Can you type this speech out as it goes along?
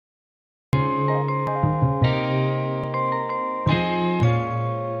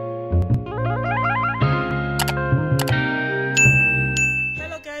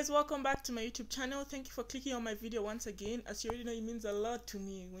welcome back to my YouTube channel. Thank you for clicking on my video once again. As you already know, it means a lot to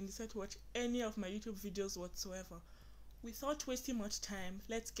me when you decide to watch any of my YouTube videos whatsoever. Without wasting much time,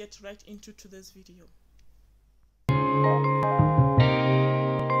 let's get right into today's video.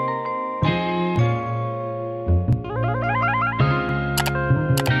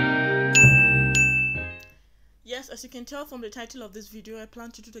 Yes, as you can tell from the title of this video, I plan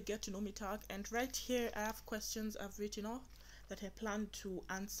to do the get to know me tag, and right here I have questions I've written off that I plan to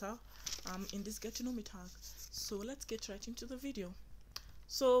answer in this get to know me tag. So let's get right into the video.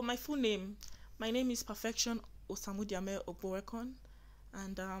 So my full name, my name is Perfection Osamudiame Ogborekon,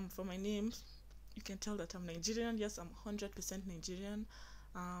 and from my name you can tell that I'm Nigerian. Yes, I'm 100% Nigerian.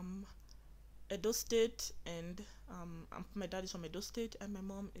 Edo State, and my dad is from Edo State and my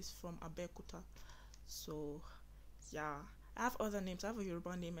mom is from Abeokuta. So yeah, I have other names. I have a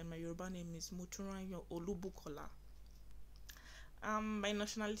Yoruba name, and my Yoruba name is Muturanyo Olubukola. My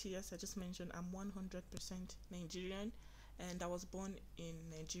nationality, yes, I just mentioned I'm 100% Nigerian, and I was born in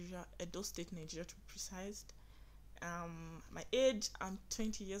Nigeria, Edo State, Nigeria to be precise. My age, I'm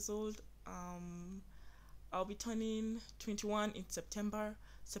 20 years old. I'll be turning 21 in September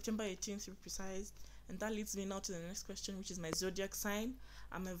 18th to be precise. And that leads me now to the next question, which is my zodiac sign.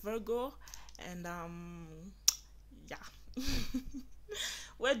 I'm a Virgo, and yeah.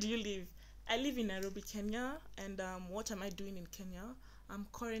 Where do you live? I live in Nairobi, Kenya, and what am I doing in Kenya? I'm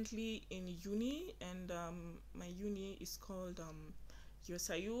currently in uni, and my uni is called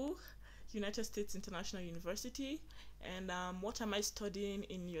USIU, United States International University. And what am I studying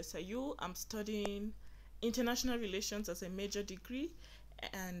in USIU? I'm studying international relations as a major degree,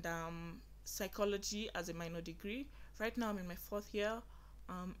 and psychology as a minor degree. Right now I'm in my 4th year.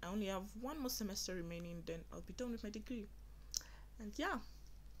 I only have one more semester remaining, then I'll be done with my degree. And yeah.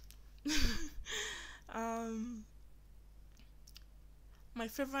 My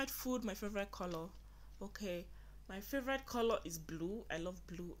favorite food, my favorite color. Okay, my favorite color is blue. I love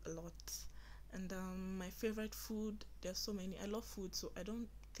blue a lot. And my favorite food, there's so many. I love food, so I don't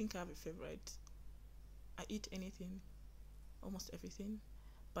think I have a favorite. I eat anything, almost everything,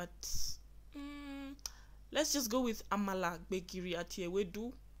 but let's just go with amala, gbegiri, ati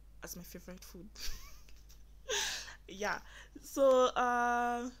ewedu as my favorite food. Yeah. So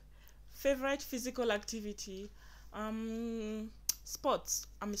favorite physical activity, sports.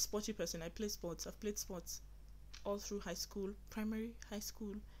 I'm a sporty person. I play sports. I've played sports all through high school, primary, high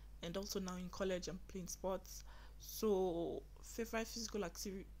school, and also now in college I'm playing sports. So favorite physical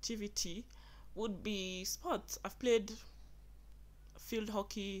activity would be sports. I've played field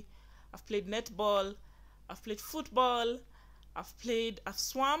hockey, I've played netball, I've played football, I've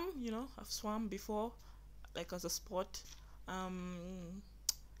swam, I've swam before, like as a sport.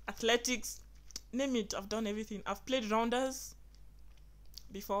 Athletics, name it, I've done everything. I've played rounders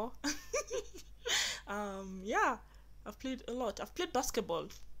before. Yeah, I've played a lot. I've played basketball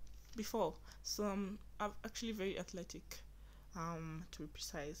before, so I'm actually very athletic, to be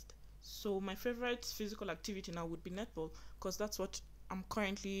precise. So my favorite physical activity now would be netball, because that's what I'm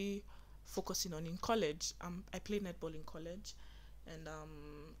currently focusing on in college. I played netball in college, and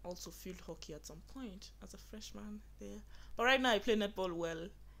also field hockey at some point as a freshman there. But right now I play netball well,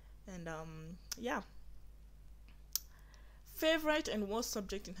 and yeah. Favorite and worst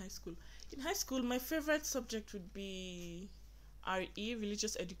subject in high school. In high school, my favorite subject would be RE,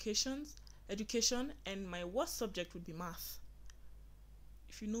 religious education, and my worst subject would be math.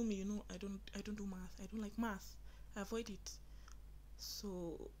 If you know me, you know I don't do math. I don't like math. I avoid it.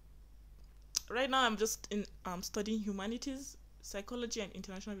 So right now I'm just in studying humanities, psychology, and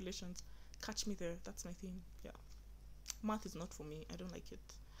international relations. Catch me there. That's my thing. Yeah. Math is not for me. I don't like it.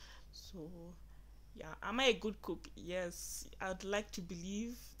 So yeah, am I a good cook? Yes, I'd like to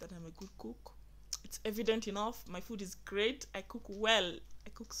believe that I'm a good cook. It's evident enough. My food is great. I cook well. I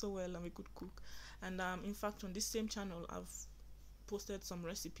cook so well. I'm a good cook. And in fact, on this same channel, I've posted some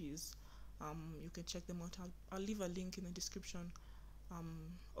recipes. You can check them out. I'll leave a link in the description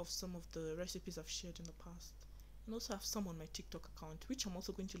of some of the recipes I've shared in the past. And also have some on my TikTok account, which I'm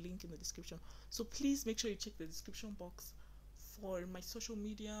also going to link in the description. So please make sure you check the description box for my social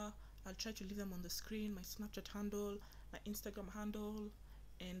media. I'll try to leave them on the screen. My Snapchat handle, my Instagram handle,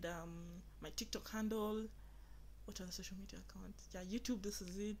 and my TikTok handle. What other social media accounts? Yeah, YouTube, this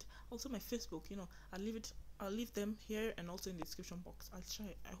is it. Also my Facebook, I'll leave them here and also in the description box. I'll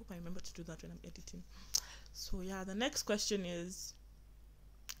try. I hope I remember to do that when I'm editing. So yeah, the next question is,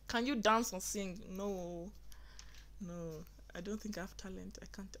 can you dance or sing? No, I don't think I have talent.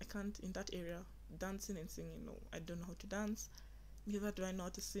 I can't in that area. Dancing and singing, no. I don't know how to dance. Neither do I know how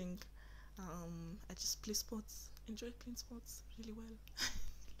to sing. I just play sports. Enjoy playing sports really well.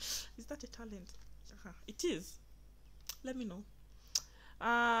 Is that a talent? It is. Let me know.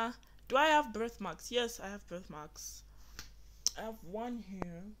 Uh, do I have birthmarks? Yes, I have birthmarks. I have one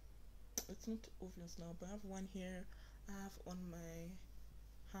here. It's not obvious now, but I have one here. I have on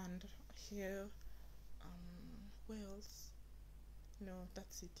my hand here. Where else? No,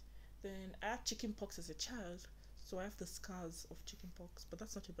 that's it. Then I had chicken pox as a child, so I have the scars of chicken pox, but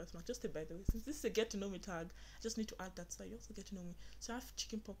that's not a birthmark. Just a by the way, since this is a get to know me tag, I just need to add that so you also get to know me. So I have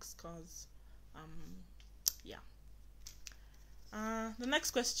chicken pox scars. Yeah. The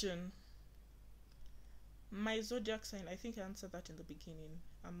next question. My zodiac sign, I think I answered that in the beginning.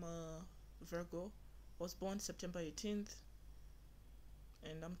 I'm a Virgo. Was born September 18th,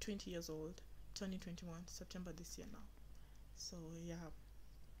 and I'm 20 years old, turning 21 September this year now. So yeah.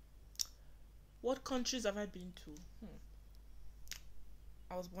 What countries have I been to?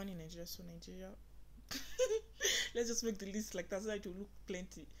 I was born in Nigeria, so Nigeria. Let's just make the list like that so it will look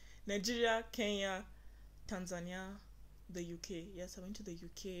plenty. Nigeria, Kenya, Tanzania, the UK. Yes, I went to the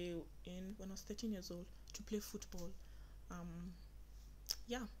UK when I was 13 years old to play football.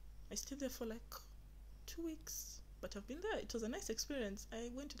 Yeah, I stayed there for like 2 weeks, but I've been there. It was a nice experience. I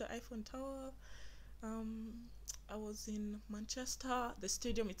went to the Eiffel Tower. I was in Manchester, the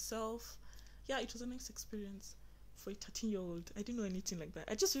stadium itself. Yeah, it was a nice experience for a 13-year-old. I didn't know anything like that.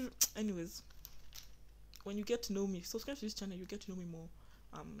 Anyways, when you get to know me, subscribe to this channel, you get to know me more,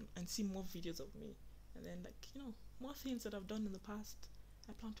 and see more videos of me, and then more things that I've done in the past.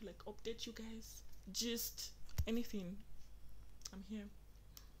 I plan to update you guys, just anything. I'm here.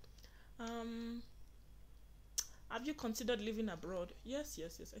 Have you considered living abroad? Yes.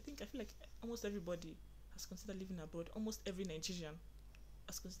 I feel like almost everybody has considered living abroad. Almost every Nigerian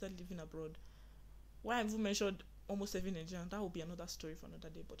has considered living abroad. Why I've even mentioned almost every Nigerian, that will be another story for another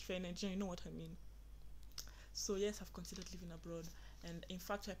day. But if you're a Nigerian, you know what I mean. So yes, I've considered living abroad, and in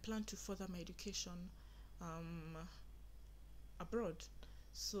fact, I plan to further my education abroad.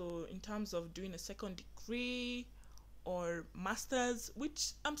 So in terms of doing a second degree or masters,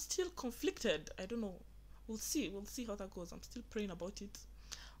 which I'm still conflicted. I don't know. We'll see how that goes. I'm still praying about it.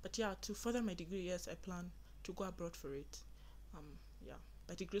 But yeah, to further my degree, yes, I plan to go abroad for it. Yeah,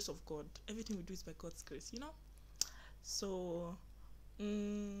 by the grace of God. Everything we do is by God's grace, So,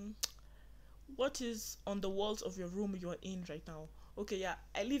 what is on the walls of your room you are in right now? Okay, yeah,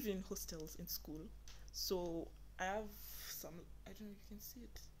 I live in hostels in school. So, I have some, I don't know if you can see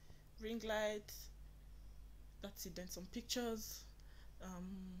it, ring light. That's it. Then some pictures.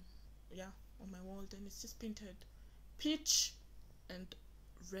 Yeah, on my wall. Then it's just painted peach and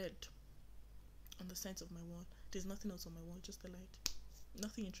red on the sides of my wall. There's nothing else on my wall, just the light.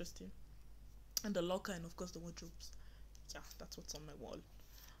 Nothing interesting. And the locker, and of course the wardrobes. Yeah, that's what's on my wall.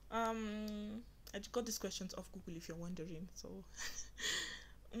 I got these questions off Google if you're wondering. So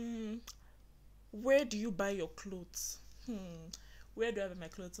where do you buy your clothes? Where do I buy my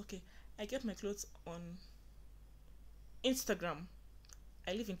clothes? Okay, I get my clothes on Instagram.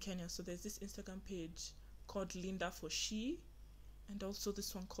 I live in Kenya, so there's this Instagram page called Linda for She, and also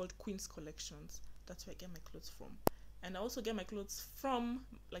this one called Queen's Collections. That's where I get my clothes from. And I also get my clothes from,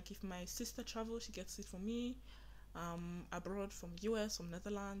 if my sister travels, she gets it for me, abroad, from US, from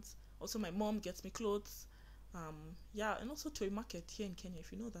Netherlands. Also my mom gets me clothes. Yeah, and also Toy Market here in Kenya.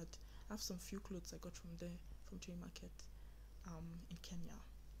 If you know that, I have some few clothes I got from there, from Toy Market in Kenya.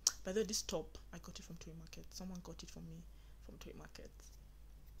 By the way, this top, I got it from Toy Market. Someone got it for me from Toy Market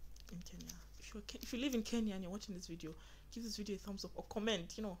in Kenya. If you live in Kenya and you're watching this video, give this video a thumbs up or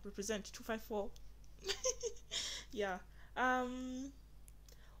comment, represent 254. Yeah.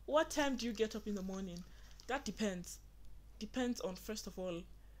 What time do you get up in the morning? That depends on, first of all,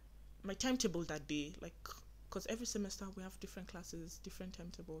 my timetable that day, because every semester we have different classes, different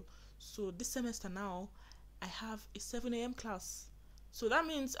timetable. So this semester now I have a 7 a.m. class, so that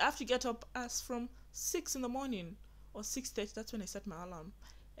means I have to get up as from 6 in the morning or 6:30. That's when I set my alarm,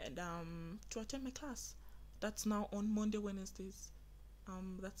 and to attend my class. That's now on Monday, Wednesdays.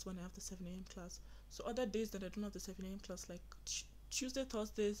 That's when I have the 7 a.m. class. So other days that I don't have the 7 a.m. class, like Tuesday,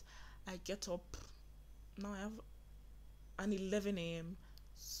 Thursdays, I get up. Now I have an 11 a.m.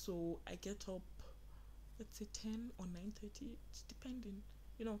 So I get up, let's say 10 or 9:30. It's depending,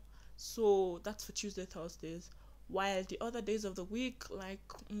 So that's for Tuesday, Thursdays. While the other days of the week,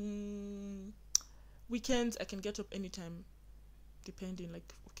 weekends, I can get up anytime, depending.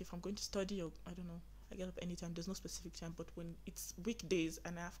 Okay, if I'm going to study, or I don't know, I get up anytime. There's no specific time, but when it's weekdays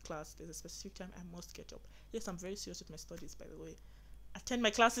and I have class, there's a specific time I must get up. Yes, I'm very serious with my studies, by the way. Attend my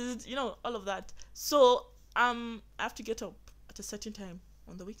classes, all of that. So I have to get up at a certain time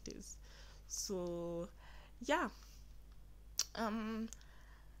on the weekdays. So yeah.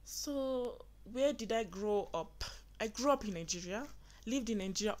 So where did I grow up? I grew up in Nigeria, lived in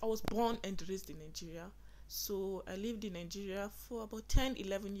Nigeria. I was born and raised in Nigeria. So I lived in Nigeria for about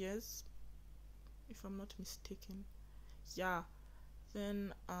 10-11 years, if I'm not mistaken. Yeah.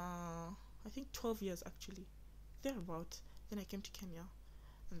 Then I think 12 years actually. Thereabout. Then I came to Kenya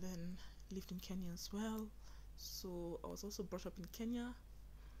and then lived in Kenya as well. So I was also brought up in Kenya.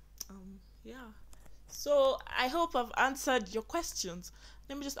 Yeah. So I hope I've answered your questions.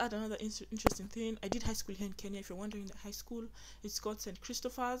 Let me just add another interesting thing. I did high school here in Kenya. If you're wondering, the high school, it's called St.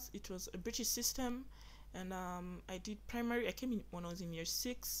 Christopher's. It was a British system, and I did primary. I came in when I was in year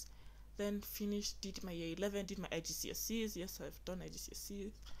 6, then finished, did my year 11, did my IGCSEs. Yes, I've done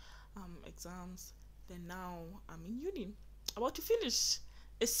IGCSEs exams. Then now I'm in uni, about to finish,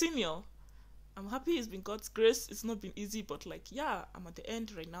 a senior. I'm happy. It's been God's grace. It's not been easy, but like, yeah, I'm at the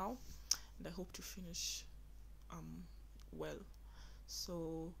end right now, and I hope to finish well.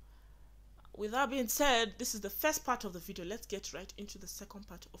 So with that being said, this is the first part of the video. Let's get right into the second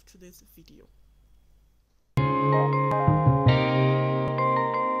part of today's video. The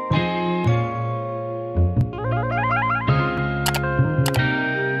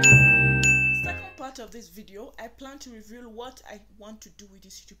second part of this video, I plan to reveal what I want to do with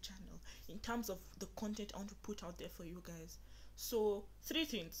this YouTube channel in terms of the content I want to put out there for you guys. So 3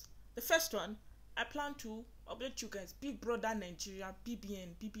 things. The first one, I plan to update you guys, Big Brother Nigeria,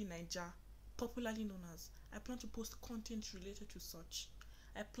 BBN, BB Niger, popularly known as. I plan to post content related to such.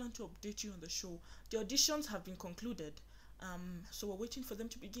 I plan to update you on the show. The auditions have been concluded, so we're waiting for them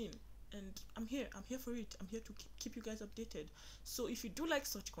to begin. And I'm here for it. I'm here to keep you guys updated. So if you do like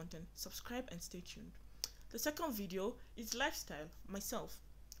such content, subscribe and stay tuned. The second video is lifestyle, myself,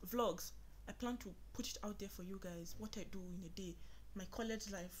 vlogs. I plan to put it out there for you guys, what I do in a day, my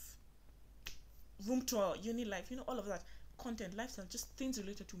college life, room tour, uni life, all of that, content, lifestyle, just things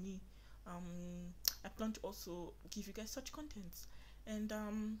related to me. I plan to also give you guys such contents. And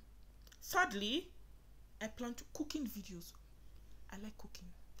thirdly, I plan to cooking videos. I like cooking.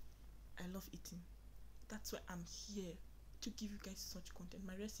 I love eating. That's why I'm here, to give you guys such content.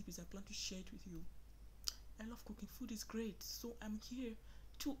 My recipes, I plan to share it with you. I love cooking. Food is great. So I'm here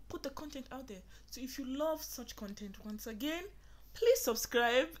to put the content out there. So if you love such content, once again, please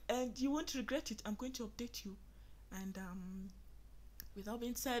subscribe and you won't regret it. I'm going to update you. And with that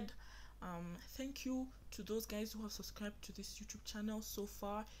being said, thank you to those guys who have subscribed to this YouTube channel so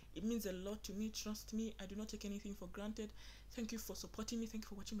far. It means a lot to me. Trust me, I do not take anything for granted. Thank you for supporting me. Thank you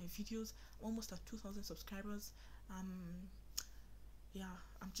for watching my videos. I'm almost at 2,000 subscribers. Yeah,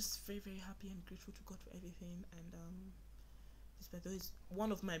 I'm just very, very happy and grateful to God for everything. And this, by the way, is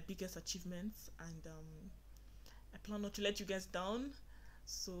one of my biggest achievements. And I plan not to let you guys down.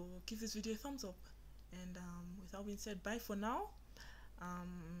 So give this video a thumbs up. And with that being said, bye for now.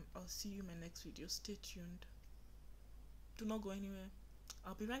 I'll see you in my next video. Stay tuned. Do not go anywhere.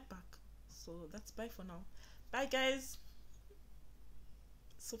 I'll be right back. So that's bye for now. Bye guys.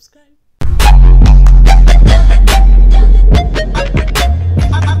 Subscribe.